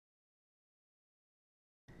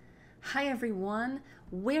Hi everyone,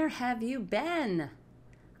 where have you been?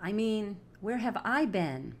 Where have I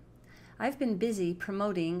been? I've been busy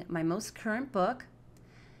promoting my most current book.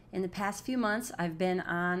 In the past few months, I've been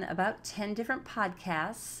on about 10 different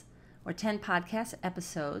podcasts or 10 podcast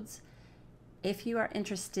episodes. If you are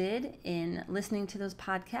interested in listening to those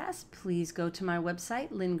podcasts, please go to my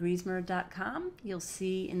website, lynngriesemer.com. You'll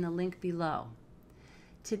see in the link below.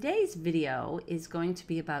 Today's video is going to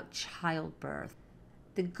be about childbirth.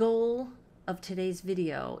 The goal of today's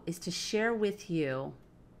video is to share with you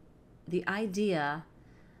the idea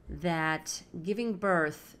that giving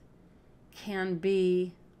birth can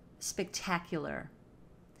be spectacular.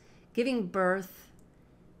 Giving birth,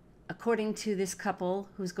 according to this couple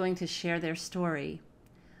who's going to share their story,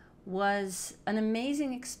 was an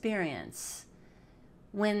amazing experience.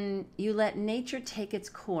 When you let nature take its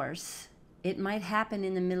course, it might happen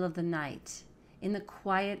in the middle of the night, in the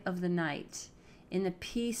quiet of the night, in the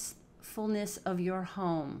peacefulness of your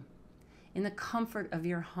home, in the comfort of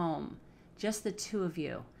your home, just the two of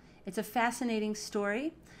you. It's a fascinating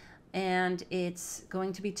story, and it's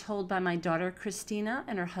going to be told by my daughter Christina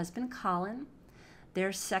and her husband Colin.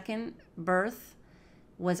 Their second birth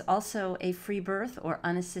was also a free birth or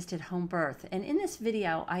unassisted home birth. And in this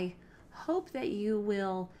video, I hope that you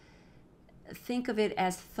will think of it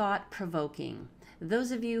as thought-provoking.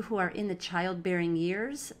 Those of you who are in the childbearing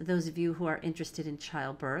years, those of you who are interested in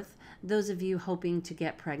childbirth, those of you hoping to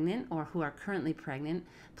get pregnant or who are currently pregnant,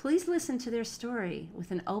 please listen to their story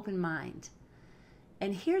with an open mind.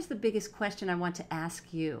 And here's the biggest question I want to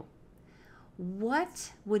ask you.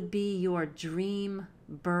 What would be your dream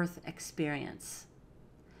birth experience?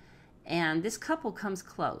 And this couple comes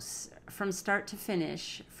close. From start to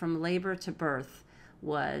finish, from labor to birth,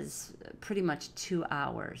 was pretty much 2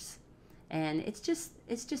 hours. And it's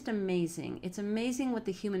just amazing. It's amazing what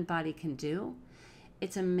the human body can do.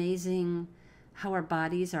 It's amazing how our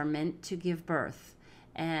bodies are meant to give birth.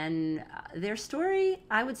 And their story,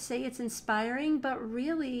 I would say it's inspiring, but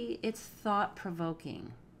really it's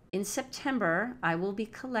thought-provoking. In September, I will be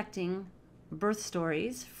collecting birth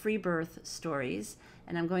stories, free birth stories,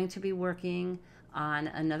 and I'm going to be working on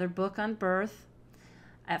another book on birth.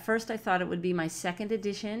 At first, I thought it would be my second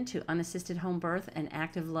edition to Unassisted Home Birth and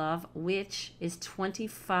Active Love, which is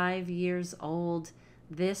 25 years old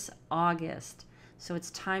this August. So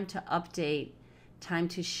it's time to update, time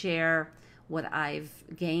to share what I've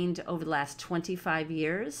gained over the last 25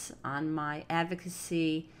 years on my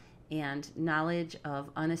advocacy and knowledge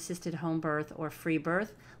of unassisted home birth or free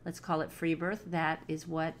birth. Let's call it free birth. That is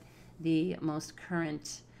what the most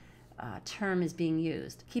current term is being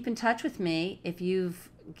used. Keep in touch with me if you've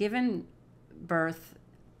given birth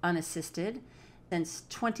unassisted since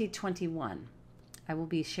 2021. I will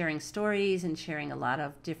be sharing stories and sharing a lot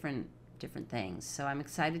of different things. So I'm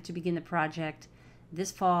excited to begin the project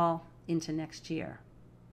this fall into next year.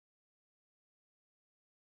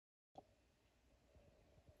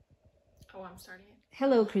 Oh, I'm starting it.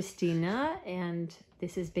 Hello, Christina, and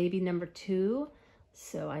this is baby number 2.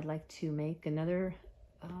 So I'd like to make another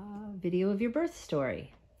video of your birth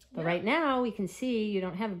story. But right now we can see you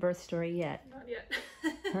don't have a birth story yet. Not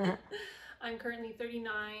yet. I'm currently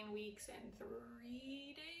 39 weeks and 3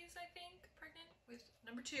 days, I think, pregnant with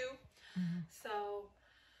number 2. So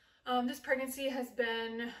this pregnancy has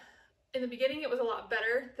been, in the beginning it was a lot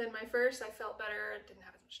better than my first. I felt better, didn't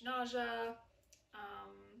have as much nausea.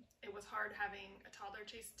 It was hard having a toddler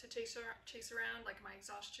chase around, like my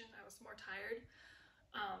exhaustion. I was more tired.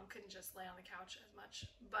 Couldn't just lay on the couch as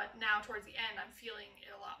much. But now towards the end, I'm feeling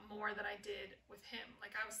it a lot more than I did with him.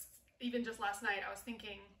 Like I was, even just last night, I was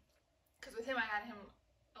thinking, because with him I had him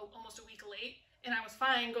almost a week late, and I was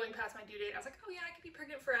fine going past my due date. I was like, oh yeah, I could be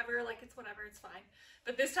pregnant forever, like it's whatever, it's fine.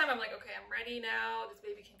 But this time I'm like, okay, I'm ready now, this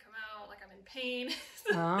baby can come out, like I'm in pain.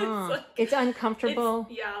 It's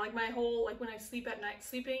uncomfortable. Yeah, like my whole, like when I sleep at night,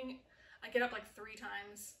 I get up like 3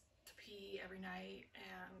 times to pee every night,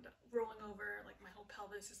 and rolling over, like my whole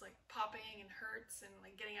pelvis is like popping and hurts, and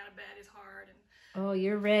like getting out of bed is hard. And oh,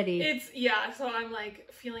 you're ready. Yeah, so I'm like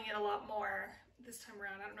feeling it a lot more this time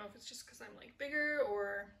around. I don't know if it's just because I'm like bigger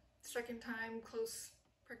or second time close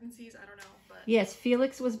pregnancies, I don't know. But yes,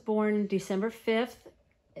 Felix was born December 5th,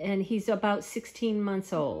 and he's about 16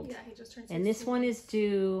 months old. Yeah, he just turned 16. And this one is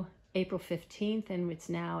due April 15th, and it's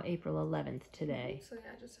now April 11th today. So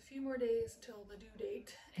yeah, just a few more days till the due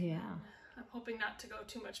date. Yeah. I'm hoping not to go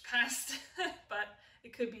too much past, but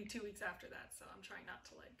it could be 2 weeks after that. So I'm trying not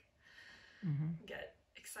to like get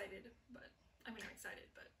excited, but I'm excited,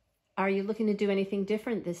 but. Are you looking to do anything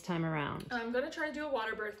different this time around? I'm going to try to do a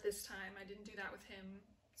water birth this time. I didn't do that with him.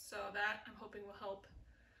 So that I'm hoping will help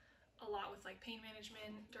a lot with like pain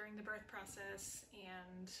management during the birth process,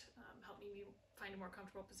 and helped me find a more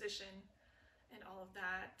comfortable position and all of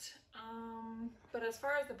that. But as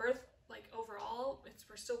far as the birth, like overall,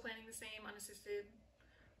 we're still planning the same unassisted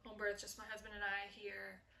home birth, just my husband and I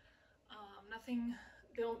here. Nothing,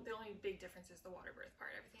 the only big difference is the water birth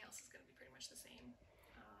part. Everything else is going to be pretty much the same.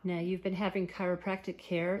 Now, you've been having chiropractic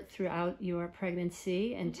care throughout your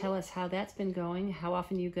pregnancy, and tell us how that's been going, how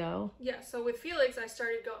often you go. Yeah, so with Felix, I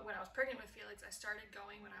started going, when I was pregnant with Felix, I started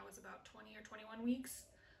going when I was about 20 or 21 weeks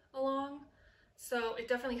along. So it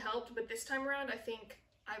definitely helped, but this time around, I think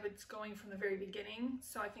I was going from the very beginning,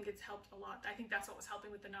 so I think it's helped a lot. I think that's what was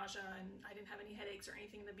helping with the nausea, and I didn't have any headaches or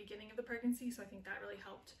anything in the beginning of the pregnancy, so I think that really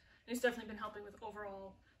helped. And it's definitely been helping with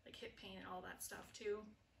overall like hip pain and all that stuff too.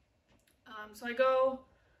 So I go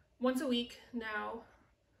once a week now.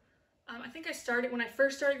 I think when I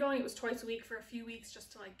first started going, it was twice a week for a few weeks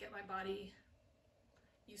just to like get my body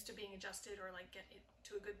used to being adjusted or like get it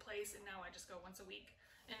to a good place, and now I just go once a week.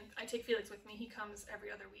 And I take Felix with me. He comes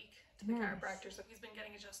every other week to the chiropractor, so he's been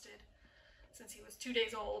getting adjusted since he was 2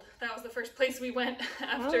 days old. That was the first place we went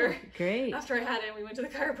after after I had him. We went to the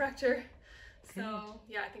chiropractor. So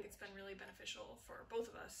yeah, I think it's been really beneficial for both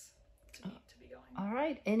of us to be going. All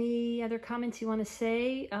right. Any other comments you want to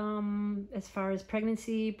say as far as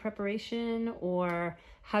pregnancy preparation, or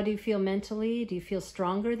how do you feel mentally? Do you feel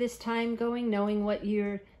stronger this time going, knowing what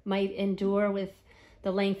you might endure with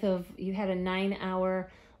the length of, you had a 9-hour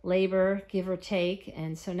labor, give or take,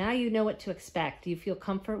 and so now you know what to expect. Do you feel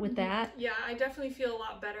comfort with that? Yeah, I definitely feel a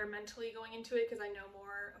lot better mentally going into it because I know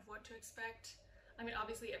more of what to expect. I mean,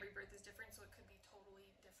 obviously every birth is different, so it could be totally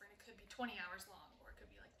different. It could be 20 hours long, or it could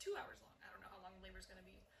be like 2 hours long. I don't know how long labor is going to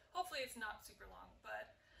be. Hopefully it's not super long,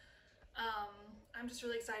 but I'm just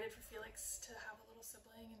really excited for Felix to have a little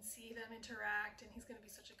sibling and see them interact, and he's going to be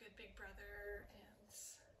such a good big brother, and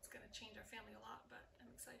it's going to change our family a lot, but I'm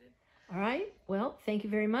excited. All right. Well, thank you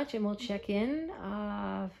very much, and we'll check in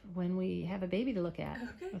when we have a baby to look at.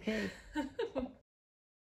 Okay.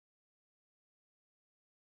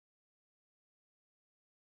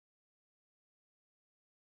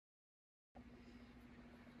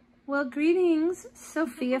 Well, greetings,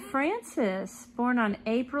 Sophia Francis, born on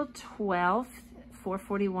April 12th,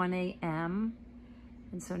 4:41 a.m.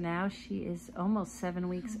 And so now she is almost 7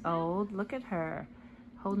 weeks old. Look at her,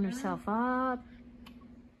 holding herself up.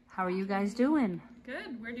 How are you guys doing?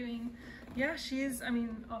 Good, we're doing, yeah, I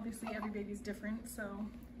mean, obviously every baby's different, so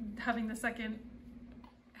having the second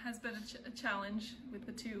has been a challenge with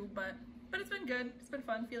the two, but it's been good. It's been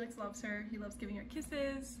fun. Felix loves her. He loves giving her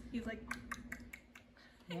kisses. He's like,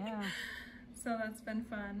 yeah. So that's been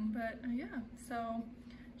fun, but yeah, so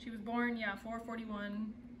she was born,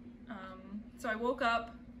 4:41. So I woke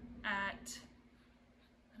up at,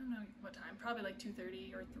 I don't know what time, probably like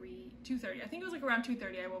 2:30 or 2:30. I think it was like around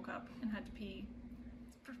 2:30 I woke up and had to pee.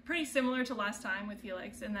 It's pretty similar to last time with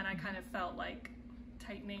Felix, and then I kind of felt like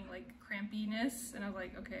tightening, like crampiness, and I was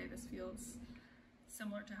like, okay, this feels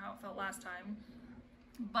similar to how it felt last time,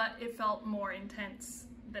 but it felt more intense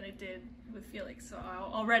than it did with Felix. So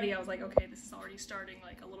already I was like, okay, this is already starting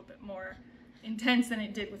like a little bit more intense than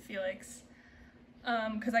it did with Felix,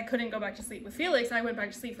 because I couldn't go back to sleep. With Felix, I went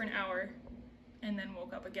back to sleep for an hour and then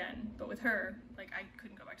woke up again, but with her, like, I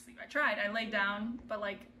couldn't go back to sleep. I tried, I laid down, but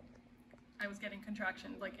like I was getting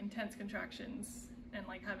contractions, like intense contractions, and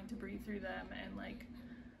like having to breathe through them, and like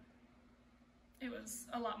it was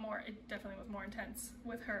a lot more, it definitely was more intense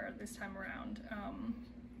with her this time around.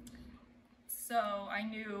 So I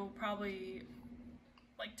knew probably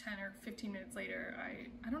like 10 or 15 minutes later,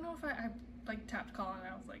 I don't know if I like tapped Colin, and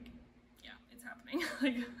I was like, yeah, it's happening.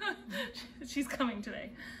 Like, she's coming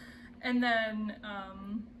today. And then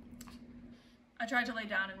I tried to lay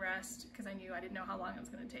down and rest because I knew I didn't know how long it was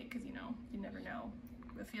going to take, because you know, you never know.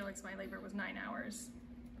 With Felix, my labor was 9 hours,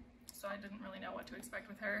 so I didn't really know what to expect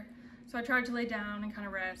with her. So I tried to lay down and kind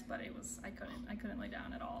of rest, but I couldn't lay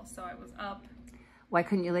down at all. So I was up. Why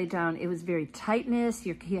couldn't you lay down? It was very tightness.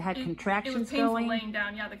 You had contractions going. It was painful laying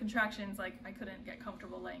down. Yeah, the contractions, like I couldn't get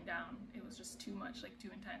comfortable laying down. It was just too much, like too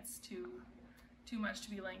intense, too much to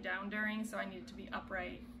be laying down during. So I needed to be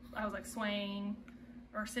upright. I was like swaying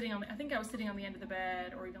or sitting on I think I was sitting on the end of the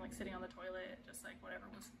bed, or even like sitting on the toilet, just like whatever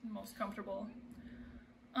was most comfortable.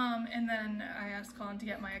 And then I asked Colin to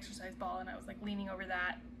get my exercise ball, and I was like leaning over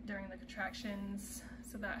that during the contractions.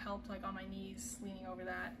 So that helped, like on my knees, leaning over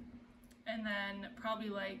that. And then probably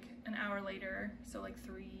like an hour later, so like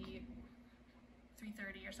 3:30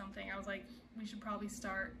 or something, I was like, we should probably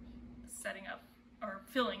start setting up or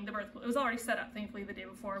filling the birth pool. It was already set up, thankfully, the day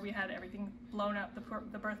before. We had everything blown up. The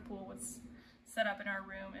birth pool was set up in our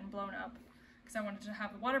room and blown up, because I wanted to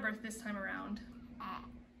have a water birth this time around.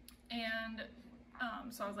 And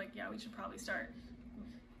so I was like, yeah, we should probably start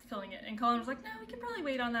filling it. And Colin was like, no, we can probably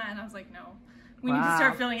wait on that. And I was like, no, we need to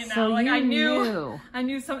start filling it now. So like I knew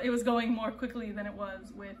it was going more quickly than it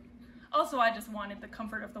was with. Also, I just wanted the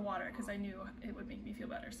comfort of the water because I knew it would make me feel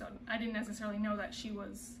better. So I didn't necessarily know that she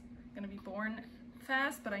was going to be born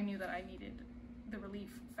fast, but I knew that I needed the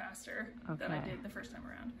relief faster than I did the first time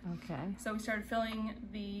around. Okay. So we started filling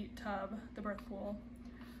the tub, the birth pool.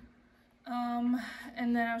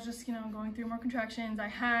 And then I was just, going through more contractions.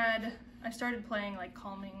 I started playing like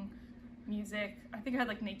calming music. I think I had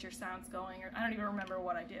like nature sounds going, or I don't even remember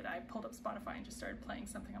what I did. I pulled up Spotify and just started playing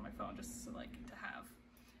something on my phone just to have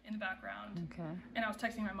in the background. Okay. And I was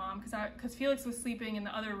texting my mom because Felix was sleeping in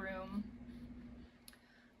the other room.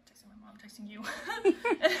 Texting my mom, texting you.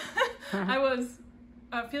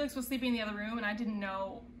 Felix was sleeping in the other room, and I didn't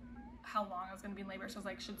know how long I was going to be in labor. So I was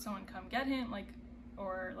like, should someone come get him?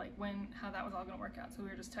 Or how that was all going to work out. So we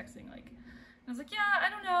were just texting, and I was like, yeah, I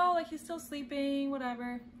don't know, he's still sleeping,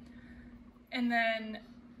 whatever. And then,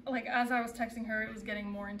 as I was texting her, it was getting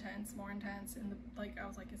more intense, and I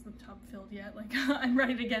was like, is the tub filled yet? I'm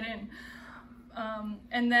ready to get in.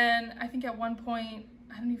 And then I think at one point,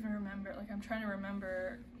 I don't even remember, I'm trying to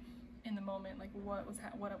remember in the moment, what was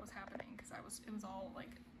happening, because it was all,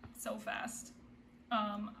 so fast.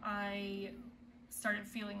 I started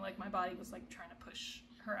feeling like my body was trying to push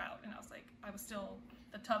her out, and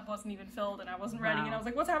the tub wasn't even filled, and I wasn't ready, and I was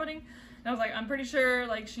like, what's happening? And I was like, I'm pretty sure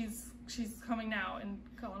she's coming now. And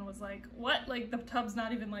Colin was like, what? The tub's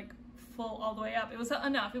not even full all the way up. It was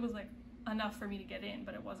enough. It was enough for me to get in,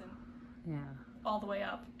 but it wasn't all the way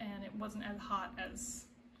up, and it wasn't as hot as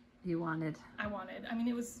you wanted. I wanted. I mean,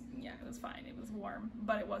 it was fine. It was warm,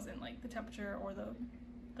 but it wasn't the temperature or the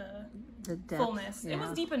depth, fullness. Yeah. It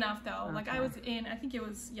was deep enough though. Okay. I was in, I think it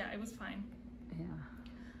was fine. Yeah.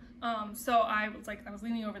 So I was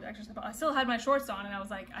leaning over the exercise ball. I still had my shorts on, and I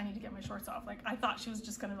was like, I need to get my shorts off. I thought she was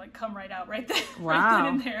just gonna come right out right there, right then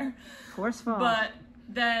and there. Forceful. But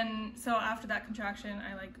then, so after that contraction,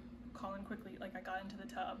 I Colin quickly, I got into the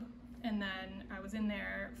tub, and then I was in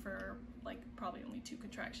there for probably only 2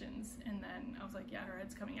 contractions, and then I was like, yeah, her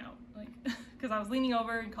head's coming out, because I was leaning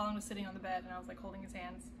over and Colin was sitting on the bed, and I was holding his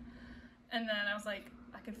hands, and then I was I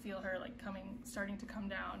could feel her starting to come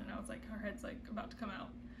down, and I was her head's about to come out.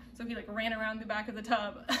 So he ran around the back of the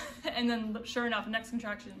tub, and then sure enough, next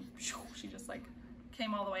contraction, she just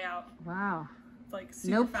came all the way out. Wow.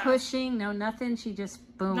 Super no fast. Pushing, no nothing. She just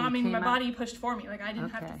boom. No, I mean, my body pushed for me. I didn't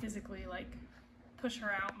have to physically push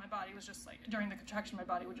her out. My body was just during the contraction, my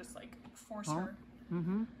body would just force her.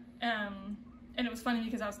 Mm-hmm. And it was funny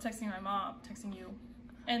because I was texting my mom, texting you,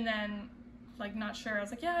 and then not sure. I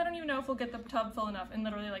was like, yeah, I don't even know if we'll get the tub full enough. And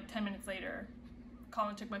literally 10 minutes later,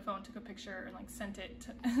 Colin took my phone, took a picture, and sent it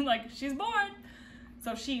to, she's born.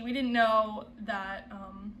 So we didn't know that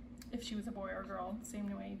if she was a boy or a girl, the same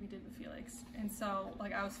way we did with Felix. And so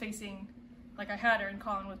I was facing, I had her, and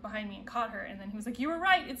Colin was behind me and caught her, and then he was like, you were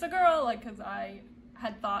right, it's a girl, because I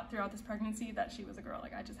had thought throughout this pregnancy that she was a girl.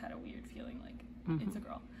 I just had a weird feeling it's a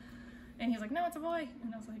girl. And he was like, no, it's a boy.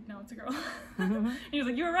 And I was like, no, it's a girl. And he was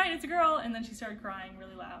like, you were right, it's a girl. And then she started crying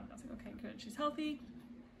really loud. I was like, okay, good, she's healthy,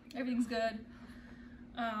 everything's good.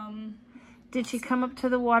 Did she come up to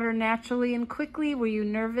the water naturally and quickly? Were you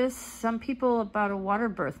nervous? Some people about a water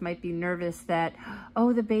birth might be nervous that,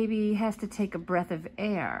 oh, the baby has to take a breath of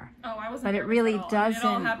air. Oh, I wasn't. But it really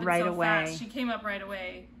doesn't right away. Fast. She came up right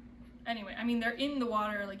away. Anyway, I mean, they're in the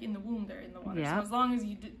water, in the womb, they're in the water. Yep. So as long as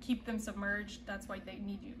you keep them submerged, that's why they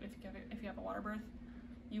need you. If you have a water birth,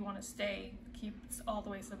 you want to keep all the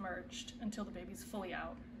way submerged until the baby's fully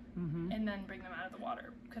out. Mm-hmm. And then bring them out of the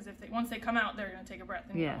water, because once they come out, they're going to take a breath,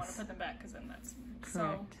 and you don't want to put them back, because then that's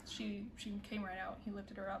correct. So she came right out. He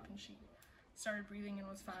lifted her up, and she started breathing and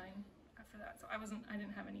was fine after that. So I wasn't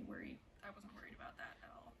worried about that at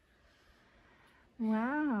all.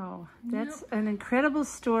 Wow, that's an incredible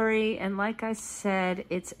story, and like I said,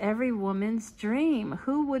 it's every woman's dream.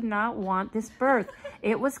 Who would not want this birth?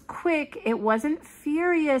 It was quick. It wasn't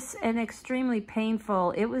furious and extremely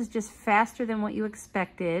painful. It was just faster than what you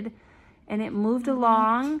expected, and it moved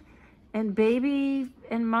along, and baby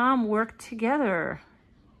and mom worked together.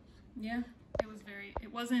 Yeah,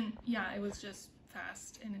 it was just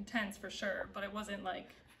fast and intense for sure, but it wasn't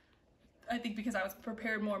I think because I was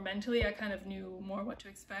prepared more mentally, I kind of knew more what to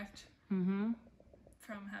expect from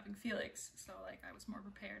having Felix. So I was more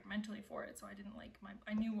prepared mentally for it. So I didn't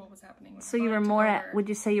I knew what was happening. So you were more would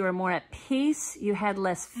you say you were more at peace? You had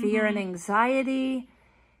less fear and anxiety,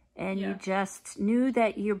 and you just knew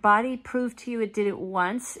that your body proved to you it did it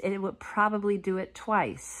once, and it would probably do it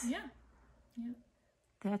twice. Yeah.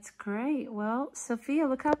 That's great. Well, Sophia,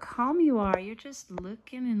 look how calm you are. You're just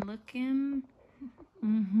looking and looking.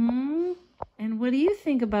 Mm-hmm. And what do you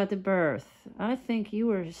think about the birth? I think you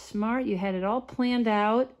were smart. You had it all planned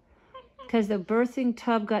out because the birthing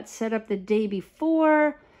tub got set up the day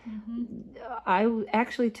before. I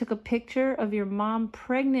actually took a picture of your mom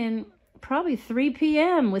pregnant probably 3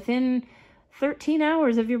 p.m. within 13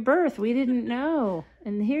 hours of your birth. We didn't know.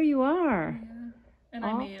 And here you are. Yeah. And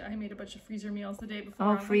I made a bunch of freezer meals the day before.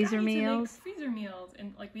 Oh, I was freezer like, I need to meals. make freezer meals,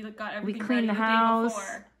 and like we got everything We cleaned ready the house. day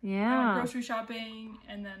before. Yeah. I went grocery shopping,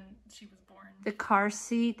 and then she was born. The car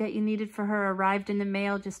seat that you needed for her arrived in the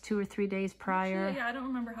mail just 2 or 3 days prior. Actually, yeah, I don't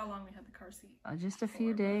remember how long we had the car seat. Just a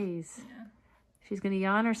few days. Yeah. She's gonna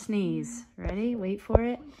yawn or sneeze. Ready? Wait for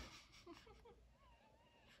it.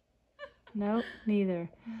 Nope, neither.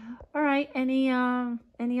 All right. Any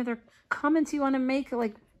other comments you want to make,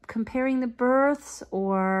 like comparing the births,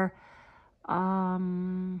 or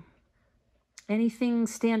anything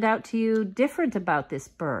stand out to you different about this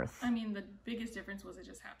birth? I mean, the biggest difference was it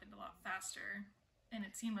just happened a lot faster, and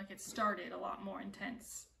it seemed like it started a lot more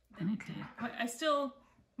intense than it did. But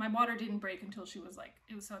my water didn't break until she was like,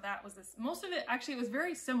 most of it, actually, it was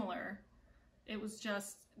very similar. It was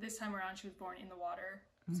just this time around she was born in the water.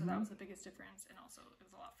 So that was the biggest difference, and also it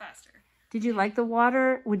was a lot faster. Did you like the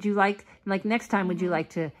water? Would you like next time, would you like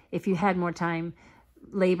to, if you had more time,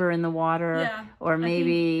 labor in the water? Yeah. Or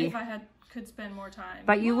maybe... If I could spend more time.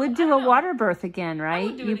 But you would do a water birth again, right? I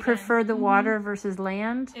would do You it prefer again. the water versus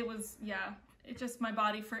land? It was, yeah. It's just my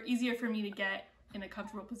body, easier for me to get in a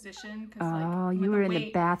comfortable position. Oh, you were in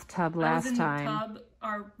the bathtub last time. I was in the tub,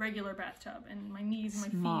 our regular bathtub, and my knees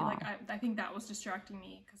and my feet, I think that was distracting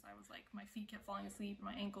me, because I was like, my feet kept falling asleep,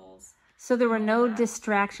 my ankles. So there were no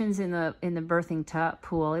distractions in the birthing tub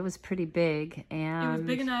pool. It was pretty big, and it was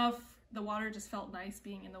big enough. The water just felt nice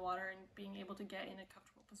being in the water and being able to get in a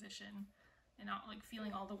comfortable position, and not like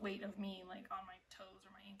feeling all the weight of me like on my toes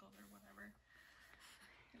or my ankles or whatever.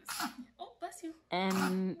 Oh, bless you.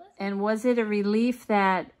 And was it a relief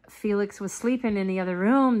that Felix was sleeping in the other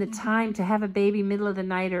room? The time to have a baby middle of the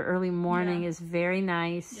night or early morning is very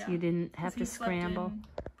nice. Yeah. You didn't have to scramble.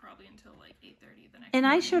 Probably until like 8:30 the next morning. And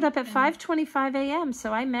I showed up at 5:25 a.m.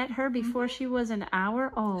 So I met her before she was an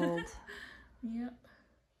hour old. Yep.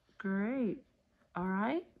 Great. All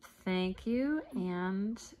right. Thank you,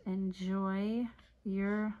 and enjoy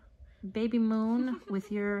your baby moon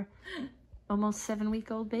with your almost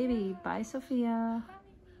 7-week-old baby. Bye, Sophia.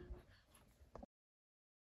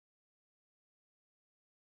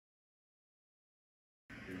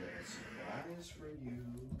 Surprise for you.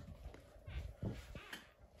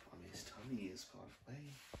 Mommy's tummy is gone away.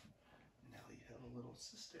 Now you have a little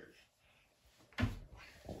sister.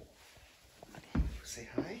 Say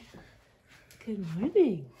hi. Good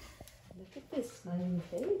morning. Look at this smiling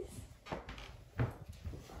face.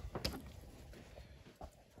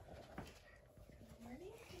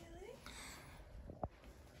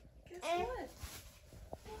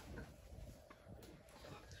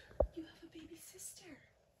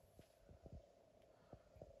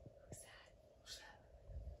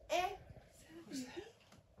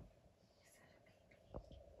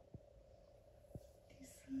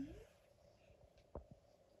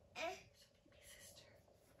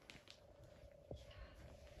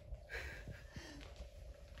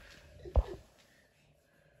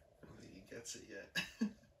 Gets it yet. You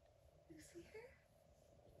see her?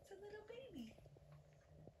 It's a little baby.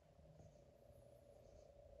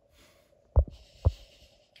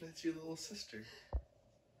 That's your little sister.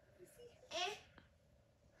 You see her?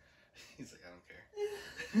 He's like, I don't care.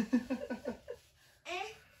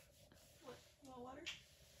 What? More water?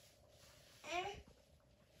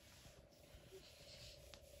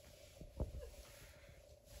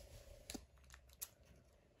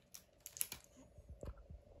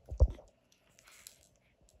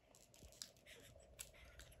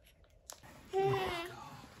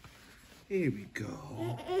 Here we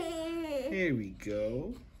go. Here we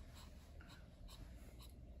go.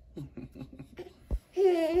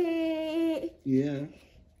 Yeah,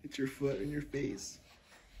 it's your foot and your face.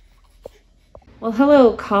 Well,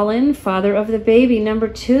 hello, Colin, father of the baby, number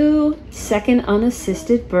 2, second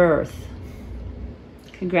unassisted birth.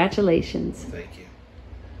 Congratulations. Thank you.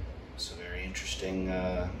 It's a very interesting,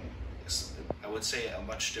 I would say a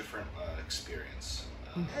much different experience.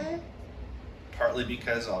 Partly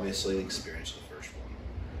because obviously the experience of the first one,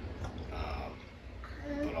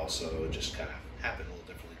 but also it just kind of happened a little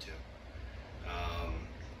differently too.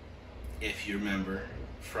 If you remember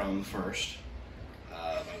from the first,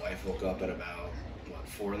 my wife woke up at about,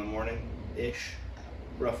 4 in the morning-ish,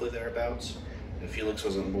 roughly thereabouts, and Felix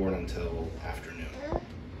wasn't born until afternoon.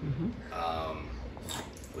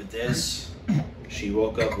 This, she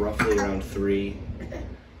woke up roughly around 3.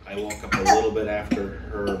 I woke up a little bit after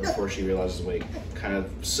her before she realized awake, kind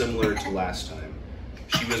of similar to last time.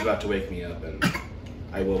 She was about to wake me up, and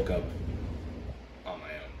I woke up on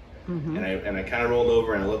my own. And I kind of rolled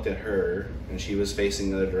over and I looked at her, and she was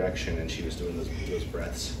facing the other direction, and she was doing those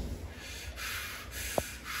breaths.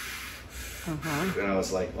 And I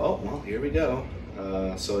was like, oh, well, here we go.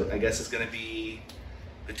 So I guess it's going to be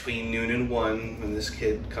between noon and 1 when this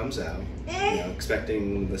kid comes out, you know,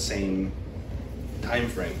 expecting the same time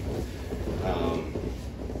frame.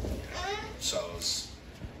 So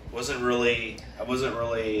I wasn't really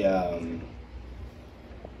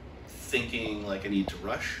thinking like I need to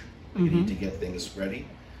rush, like I need to get things ready.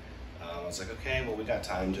 I was like, okay, well, we got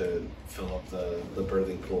time to fill up the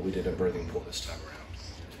birthing pool. We did a birthing pool this time around.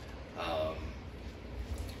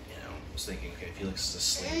 You know, I was thinking, okay, Felix is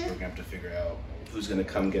asleep. We're gonna have to figure out who's gonna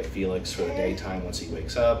come get Felix for the daytime once he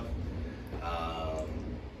wakes up.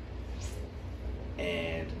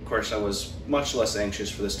 And of course, I was much less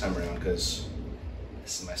anxious for this time around because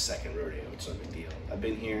this is my second rodeo. It's no big deal. I've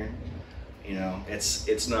been here. You know,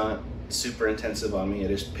 it's not super intensive on me. I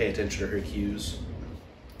just pay attention to her cues,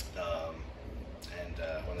 and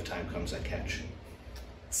when the time comes, I catch.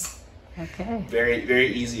 Okay. Very, very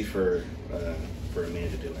easy for a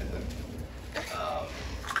man to do, I think.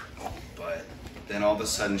 But then all of a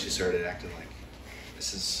sudden, she started acting like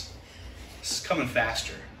this is coming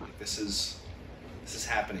faster. Like this is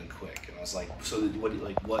happening quick. And I was like, so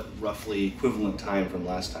what roughly equivalent time from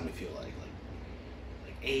last time you feel like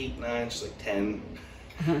 8, 9, just like 10.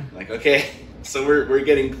 Like, okay, so we're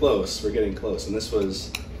getting close. We're getting close. And this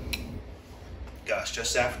was, gosh,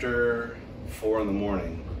 just after 4 in the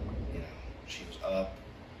morning. You know, she was up.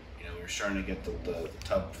 You know, we were starting to get the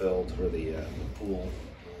tub filled for the pool,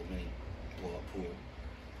 the little mini blow-up pool.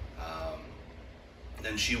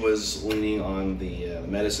 Then she was leaning on the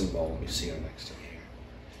medicine ball. You see her next to me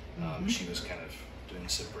here. She was kind of doing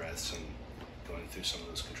some breaths and going through some of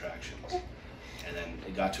those contractions. And then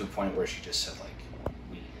it got to a point where she just said,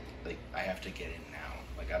 like, I have to get in now.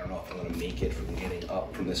 Like, I don't know if I'm gonna make it from getting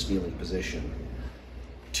up from this kneeling position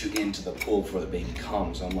to into the pool before the baby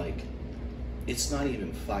comes. I'm like, it's not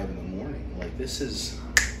even 5 in the morning. Like, this is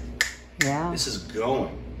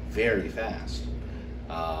going very fast.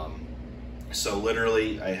 So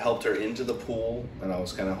literally, I helped her into the pool, and I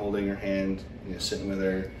was kind of holding her hand, you know, sitting with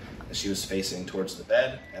her, and she was facing towards the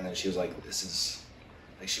bed. And then she was like, "This is,"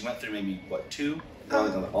 like she went through maybe what 2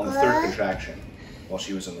 on the 3rd contraction while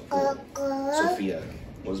she was in the pool. Sophia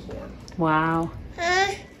was born. Wow.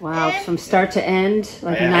 Wow. From start to end,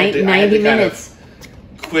 like I had to 90 minutes.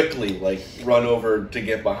 Kind of quickly, like run over to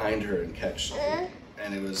get behind her and catch Sophia.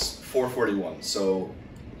 And it was 4:41. So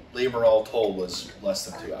labor all told was less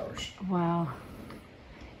than 2 hours. Wow.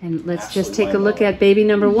 And let's just take a look at baby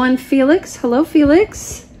number 1, Felix. Hello,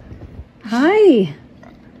 Felix. Hi.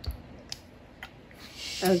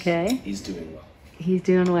 Okay. He's doing well. He's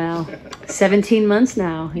doing well. 17 months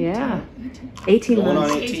now. Yeah. 18 Going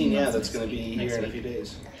months. on 18, yeah, that's going to be here in a few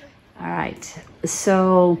days. All right.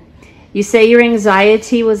 So you say your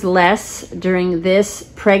anxiety was less during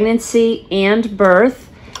this pregnancy and birth.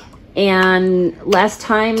 And last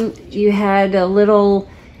time you had a little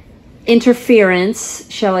interference,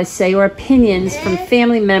 shall I say, or opinions from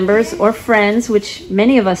family members or friends, which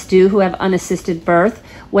many of us do who have unassisted birth.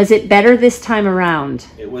 Was it better this time around?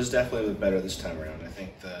 It was definitely better this time around. I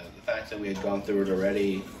think the fact that we had gone through it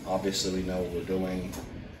already, obviously we know what we're doing.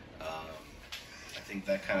 I think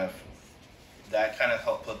that kind of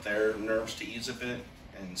helped put their nerves to ease a bit.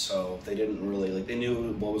 And so they didn't really, like, they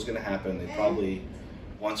knew what was going to happen. They probably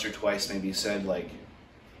once or twice maybe said, like,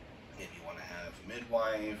 maybe you want to have a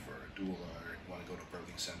midwife or a doula, or you want to go to a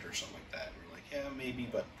birthing center or something like that. And we're like, yeah, maybe,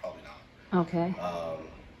 but probably not. Okay.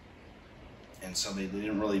 And so they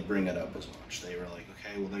didn't really bring it up as much. They were like,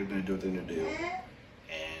 okay, well, they're going to do what they're going to do.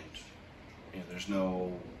 And, you know, there's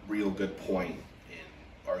no real good point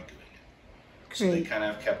in arguing it. Great. So they kind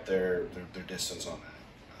of kept their distance on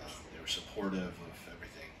that. They were supportive of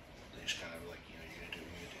everything. They just kind of like, you know, you're going to do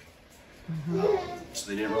what you're going to do. So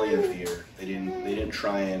they didn't really interfere. They didn't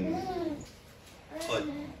try and put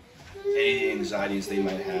any anxieties they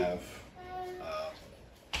might have.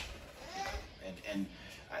 And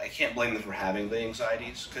I can't blame them for having the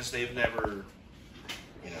anxieties because they've never,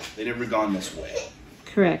 you know, they've never gone this way.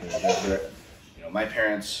 Correct. You know, my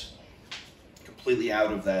parents completely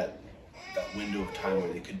out of that window of time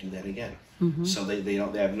where they could do that again. So they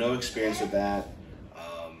have no experience with that.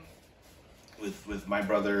 With my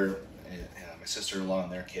brother and my sister-in-law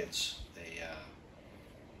and their kids,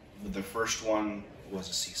 the first one was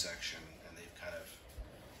a C-section, and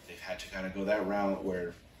had to kind of go that route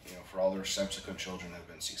where, for all their subsequent children have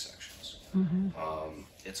been C-sections.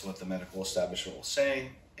 It's what the medical establishment will say,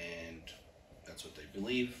 and that's what they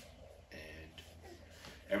believe, and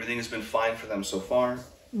everything has been fine for them so far.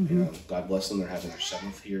 God bless them, they're having their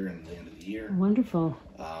 7th year in the end of the year. Wonderful.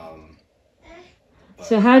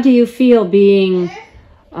 So how do you feel being,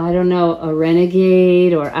 I don't know, a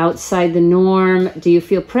renegade or outside the norm? Do you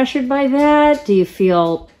feel pressured by that? Do you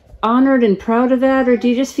feel honored and proud of that? Or do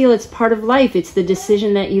you just feel it's part of life? It's the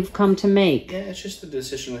decision that you've come to make? Yeah, it's just the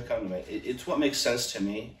decision to come to make. It's what makes sense to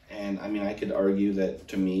me. And I mean, I could argue that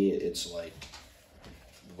to me, it's like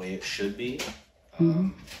the way it should be.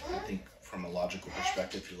 I think from a logical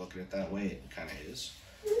perspective, if you look at it that way, it kind of is.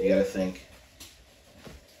 You got to think,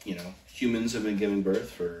 humans have been giving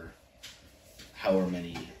birth for however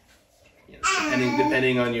many,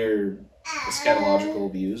 depending on your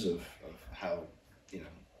eschatological views of how,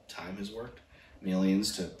 time has worked,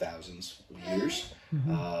 millions to thousands of years.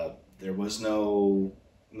 There was no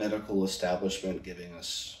medical establishment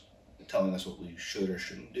telling us what we should or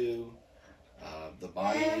shouldn't do. The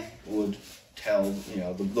body would tell,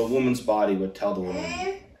 the woman's body would tell the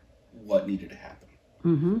woman what needed to happen.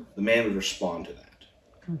 The man would respond to that.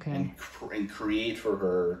 Okay. And create for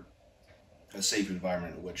her a safe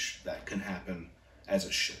environment in which that can happen as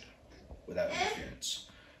it should, without interference.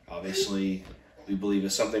 Obviously, we believe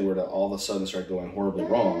if something were to all of a sudden start going horribly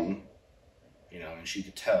wrong, and she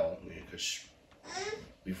could tell, because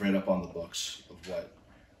we've read up on the books of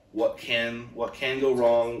what can go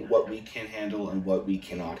wrong, what we can handle, and what we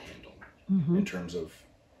cannot handle, in terms of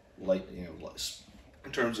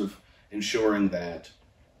in terms of ensuring that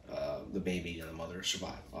the baby and the mother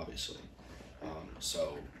survive, obviously.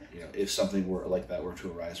 So, if something like that were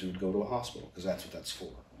to arise, we would go to a hospital, because that's what that's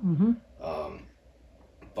for.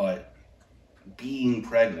 But being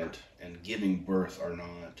pregnant and giving birth are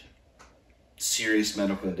not serious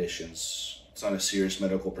medical conditions. It's not a serious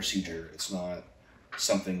medical procedure. It's not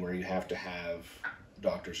something where you have to have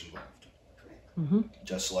doctors involved.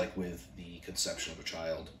 Just like with the conception of a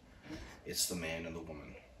child, it's the man and the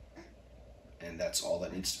woman. And that's all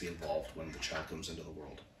that needs to be involved when the child comes into the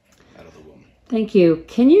world, out of the womb. Thank you.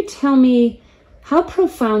 Can you tell me how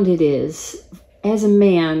profound it is as a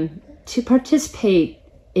man to participate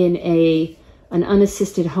in an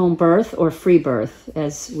unassisted home birth, or free birth,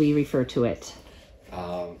 as we refer to it?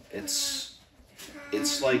 It's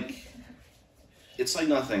like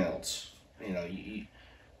nothing else.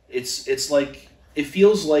 It's like, it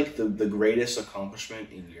feels like the greatest accomplishment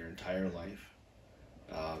in your entire life.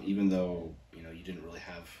 Even though you didn't really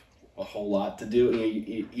have a whole lot to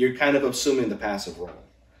do, you're kind of assuming the passive role,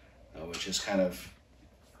 which is kind of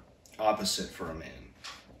opposite for a man.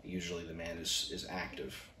 Usually the man is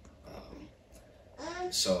active.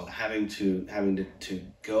 So having to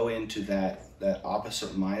go into that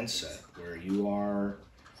opposite mindset where you are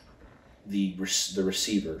the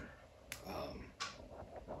receiver,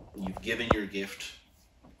 you've given your gift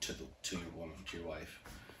to your woman, to your wife,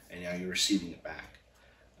 and now you're receiving it back.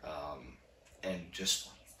 And just,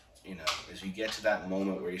 as you get to that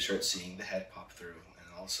moment where you start seeing the head pop through,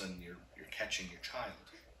 and all of a sudden you're catching your child,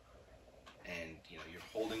 and you're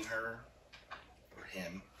holding her or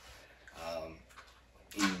him,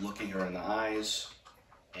 and you're looking her in the eyes,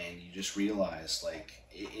 and you just realize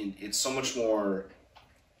it's so much more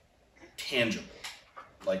tangible.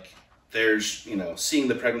 Like, there's seeing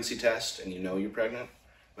the pregnancy test and you're pregnant,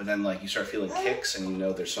 but then you start feeling kicks and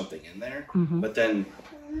there's something in there, but then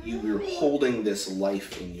you're holding this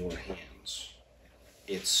life in your hands.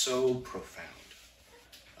 It's so profound.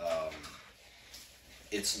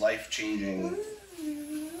 It's life-changing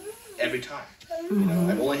every time.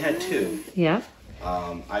 I've only had 2. Yeah.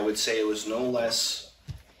 I would say it was no less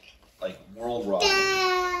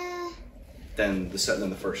world-rocking than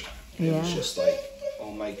the first time. It was just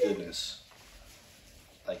oh my goodness.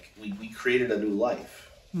 We created a new life.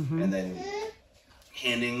 And then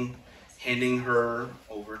handing her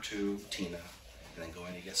over to Tina, and then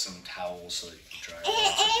going to get some towels so that you can dry her, to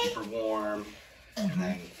keep her warm, and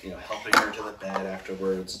then helping her to the bed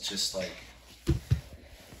afterwards. It's just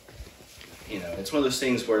it's one of those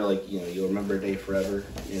things where you'll remember a day forever,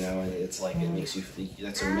 and it's it makes you think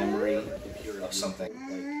that's a memory of something.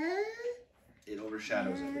 It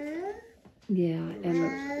overshadows everything. Yeah,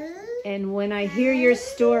 and when I hear your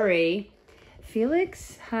story,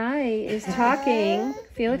 Felix, is talking.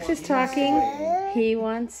 Felix is talking.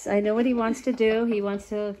 I know what he wants to do. He wants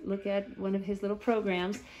to look at one of his little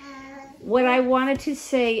programs. What I wanted to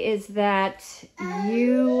say is that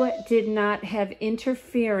you did not have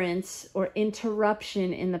interference or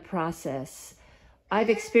interruption in the process. I've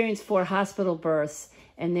experienced 4 hospital births,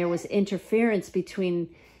 and there was interference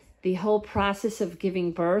between the whole process of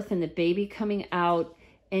giving birth and the baby coming out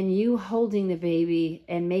and you holding the baby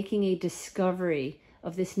and making a discovery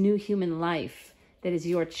of this new human life that is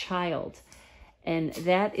your child. And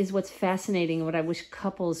that is what's fascinating, what I wish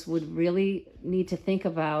couples would really need to think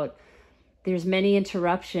about. There's many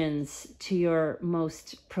interruptions to your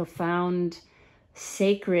most profound,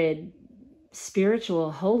 sacred,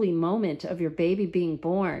 spiritual, holy moment of your baby being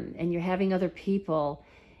born, and you're having other people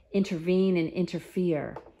intervene and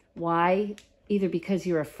interfere. Why? Either because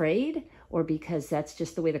you're afraid or because that's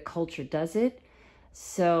just the way the culture does it.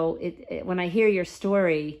 So when I hear your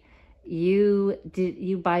story, you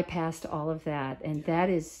bypassed all of that, and that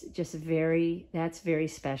is just that's very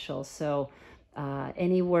special. So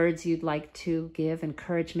any words you'd like to give,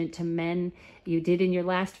 encouragement to men? You did in your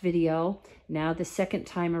last video. Now the second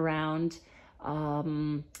time around,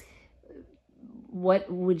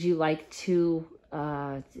 what would you like to,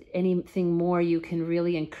 anything more you can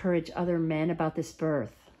really encourage other men about this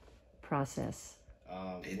birth process?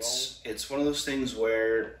 It's one of those things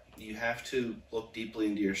where you have to look deeply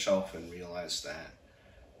into yourself and realize that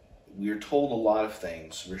we're told a lot of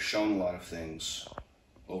things, we're shown a lot of things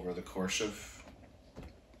over the course of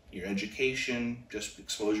your education, just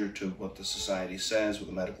exposure to what the society says, what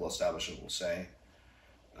the medical establishment will say.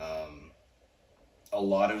 A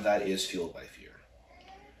lot of that is fueled by fear.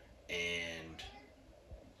 And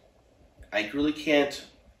I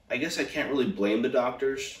guess I can't really blame the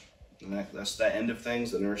doctors. And that's the end of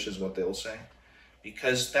things, the nurses, what they'll say.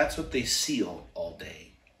 Because that's what they see all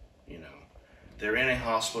day, you know. They're in a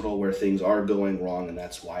hospital where things are going wrong, and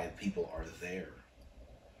that's why people are there.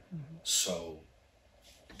 Mm-hmm. So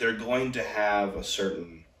they're going to have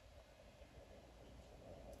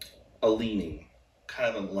a leaning,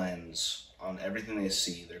 kind of a lens on everything they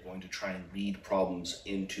see. They're going to try and read problems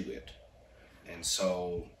into it. And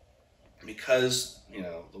so, because, you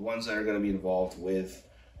know, the ones that are going to be involved with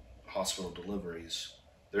hospital deliveries,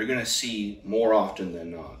 they're going to see more often than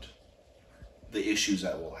not the issues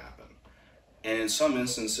that will happen. And in some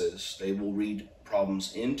instances, they will read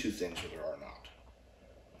problems into things where there are not.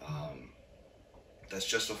 That's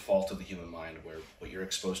just a fault of the human mind, where what you're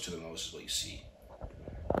exposed to the most is what you see.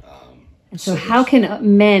 And so how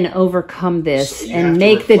can men overcome this and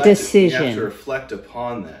make the decision? You have to reflect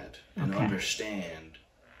upon that and understand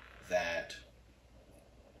that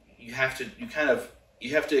you have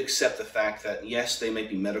to accept the fact that, yes, they may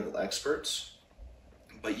be medical experts,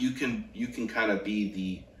 but you can kind of be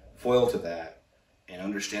the foil to that and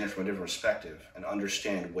understand it from a different perspective and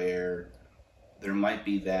understand where there might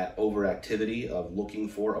be that overactivity of looking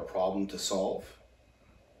for a problem to solve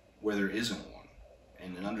where there isn't one.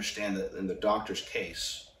 And understand that in the doctor's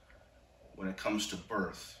case, when it comes to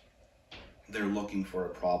birth, they're looking for a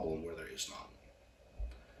problem where there is not.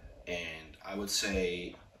 And I would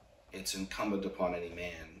say it's incumbent upon any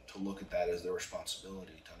man to look at that as their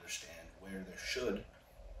responsibility, to understand where there should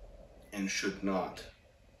and should not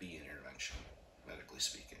be an intervention, medically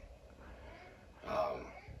speaking.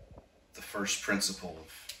 The first principle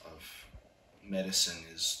of medicine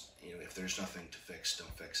is, you know, if there's nothing to fix,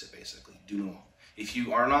 don't fix it, basically. If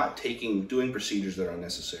you are not doing procedures that are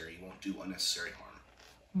unnecessary, you won't do unnecessary harm.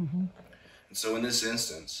 Mm-hmm. And so in this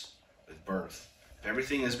instance, with birth, if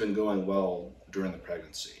everything has been going well during the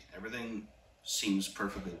pregnancy, everything seems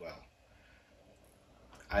perfectly well,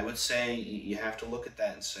 I would say you have to look at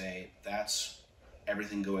that and say, that's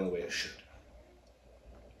everything going the way it should.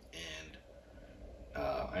 And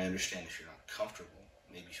I understand if you're not comfortable,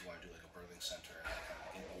 maybe if you want to do like a birthing center,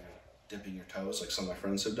 dipping your toes, like some of my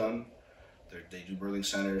friends have done. They do birthing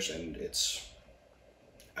centers, and it's,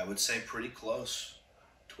 I would say, pretty close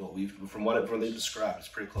to what from they've described, it's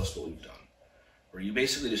pretty close to what we've done. Where you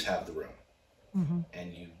basically just have the room, mm-hmm.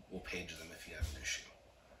 and you will page them if you have an issue.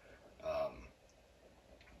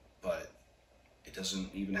 But it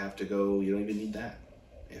doesn't even have to go, you don't even need that.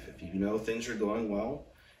 If you know things are going well,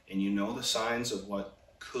 and you know the signs of what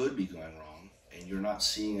could be going wrong, and you're not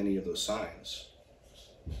seeing any of those signs,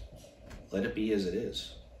 let it be as it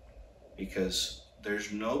is. Because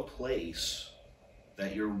there's no place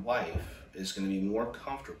that your wife is going to be more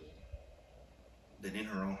comfortable than in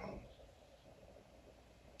her own home.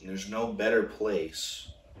 And there's no better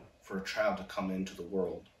place for a child to come into the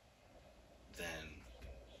world than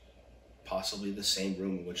possibly the same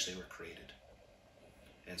room in which they were created.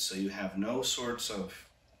 And so you have no sorts of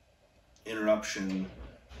interruption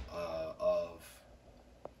of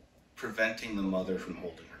preventing the mother from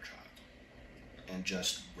holding her child and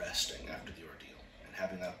just resting after the ordeal and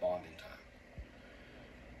having that bonding time.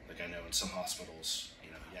 Like I know in some hospitals,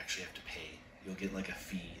 you know, you actually have to pay you'll get like a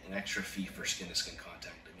fee, an extra fee for skin-to-skin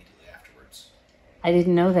contact immediately afterwards. I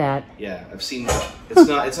didn't know that. Yeah, I've seen. It's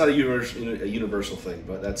not a universal thing,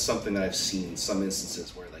 but that's something that I've seen in some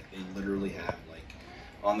instances where like they literally have like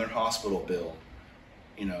on their hospital bill,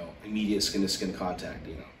 you know, immediate skin-to-skin contact,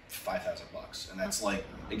 you know, $5,000, and that's like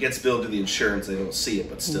it gets billed to the insurance. They don't see it,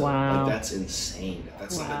 but still, Wow. like that's insane.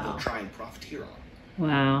 That's something they'll try and profiteer on.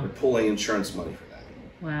 Wow. They're pulling insurance money for that.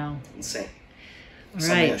 Wow. Insane. All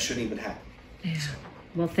Something right. that shouldn't even happen. Yeah.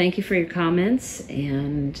 Well, thank you for your comments,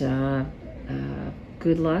 and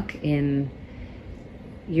good luck in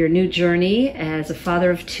your new journey as a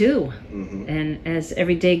father of two. Mm-hmm. And as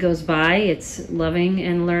every day goes by, it's loving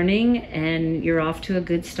and learning, and you're off to a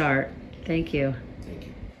good start. Thank you.